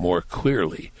more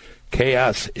clearly.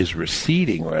 Chaos is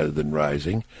receding rather than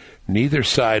rising. Neither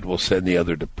side will send the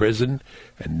other to prison,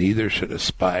 and neither should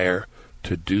aspire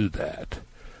to do that.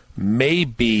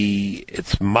 Maybe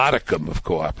it's modicum of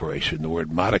cooperation, the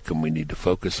word modicum we need to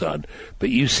focus on, but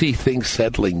you see things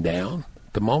settling down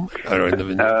at the moment, or in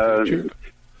the future?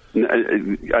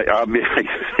 I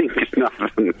think not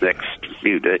in the next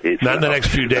few days. Not in the next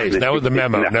few days. Not with the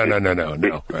memo.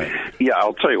 No. Right. Yeah,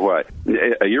 I'll tell you why.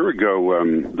 A year ago,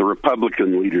 the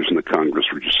Republican leaders in the Congress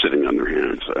were just sitting on their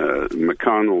hands.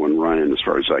 McConnell and Ryan, as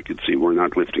far as I could see, were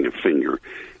not lifting a finger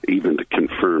even to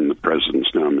confirm the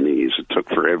president's nominees. It took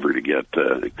forever to get,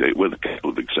 with a couple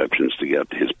of exceptions, to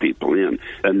get his people in.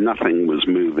 And nothing was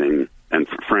moving. And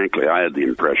frankly, I had the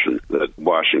impression that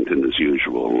Washington, as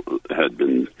usual, had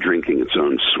been drinking its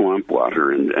own swamp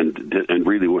water and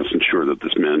really wasn't sure that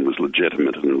this man was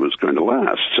legitimate and was going to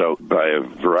last. So by a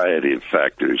variety of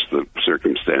factors, the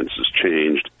circumstances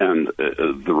changed, and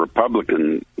the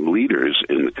Republican leaders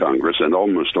in the Congress and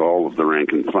almost all of the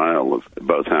rank and file of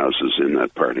both houses in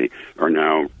that party are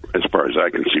now, as far as I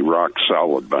can see, rock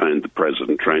solid behind the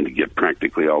president, trying to get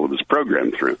practically all of his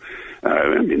program through.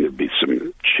 I mean, there'd be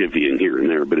some chivying here and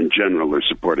there, but in general, they're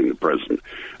supporting the president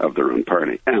of their own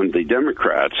party. And the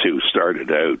Democrats, who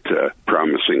started out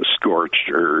promising scorched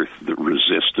earth, the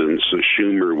resistance,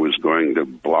 Schumer was going to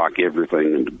block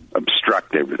everything and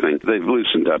obstruct everything, they've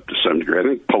loosened up to some degree. I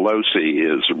think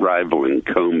Pelosi is rivaling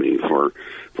Comey for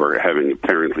having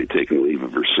apparently taken leave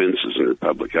of her senses in her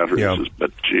public utterances, but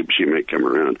she may come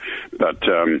around. But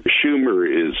Schumer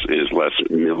is less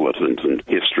militant and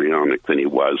histrionic than he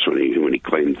was when he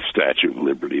claimed the Statue of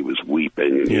Liberty was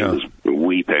weeping. He was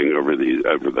weeping over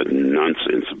the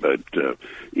nonsense about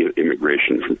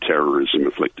immigration from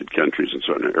terrorism-afflicted countries and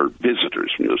so on, or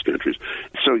visitors from those countries.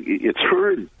 So it's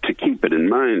hard to keep it in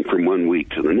mind from one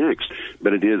week to the next,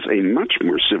 but it is a much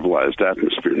more civilized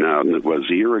atmosphere now than it was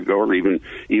a year ago, or even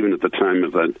at the time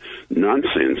of that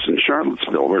nonsense in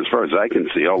Charlottesville, where, as far as I can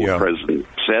see, all the president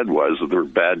said was that there were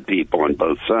bad people on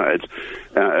both sides,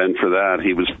 and for that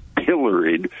he was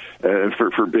pilloried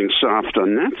for being soft on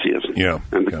Nazism.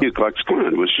 And the Ku Klux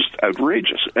Klan was just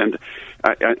outrageous. And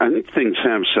I think things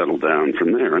have settled down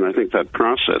from there, and I think that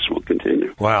process will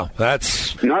continue. Wow,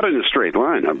 that's... Not in a straight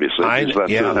line, obviously, because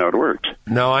that's not how it worked.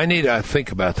 No, I need to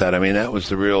think about that. I mean, that was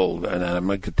the real... And I'm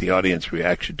going to get the audience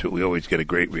reaction to it. We always get a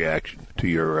great reaction to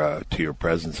your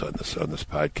presence on this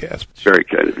podcast. It's very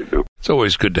kind of you, Bill. It's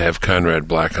always good to have Conrad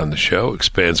Black on the show.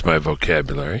 Expands my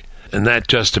vocabulary. And that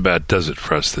just about does it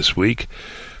for us this week.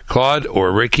 Claude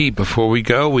or Ricky, before we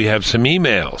go, we have some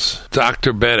emails.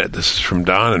 Dr. Bennett, this is from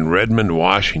Don in Redmond,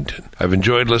 Washington. I've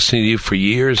enjoyed listening to you for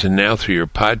years, and now through your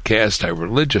podcast, I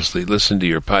religiously listen to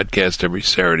your podcast every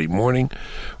Saturday morning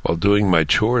while doing my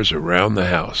chores around the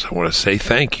house. I want to say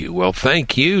thank you. Well,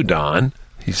 thank you, Don.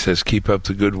 He says, keep up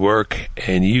the good work,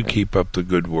 and you keep up the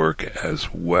good work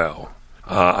as well.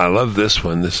 I love this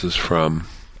one. This is from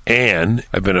Anne.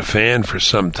 I've been a fan for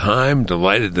some time.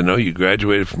 Delighted to know you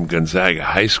graduated from Gonzaga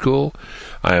High School.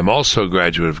 I am also a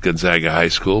graduate of Gonzaga High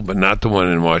School, but not the one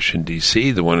in Washington,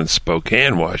 D.C., the one in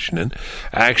Spokane, Washington.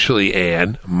 Actually,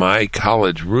 Anne, my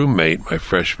college roommate my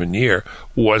freshman year,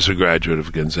 was a graduate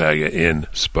of Gonzaga in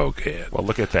Spokane. Well,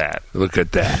 look at that. Look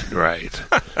at that, right.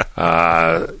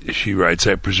 She writes,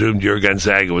 I presumed your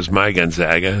Gonzaga was my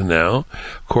Gonzaga. No.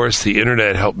 Of course, the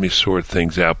Internet helped me sort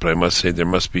things out, but I must say there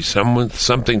must be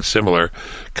something similar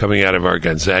coming out of our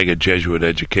Gonzaga Jesuit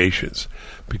educations,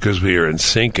 because we are in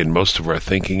sync in most of our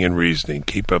thinking and reasoning.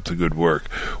 Keep up the good work.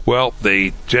 Well,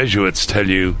 the Jesuits tell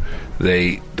you,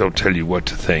 they don't tell you what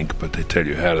to think, but they tell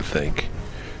you how to think.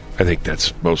 I think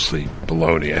that's mostly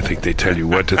baloney. I think they tell you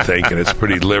what to think, and it's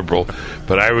pretty liberal.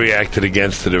 But I reacted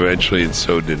against it eventually, and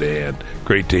so did Ann.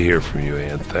 Great to hear from you,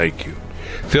 Ann. Thank you.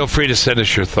 Feel free to send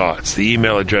us your thoughts. The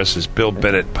email address is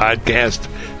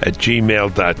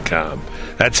BillBennettPodcast@gmail.com.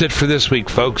 That's it for this week,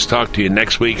 folks. Talk to you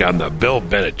next week on The Bill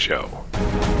Bennett Show.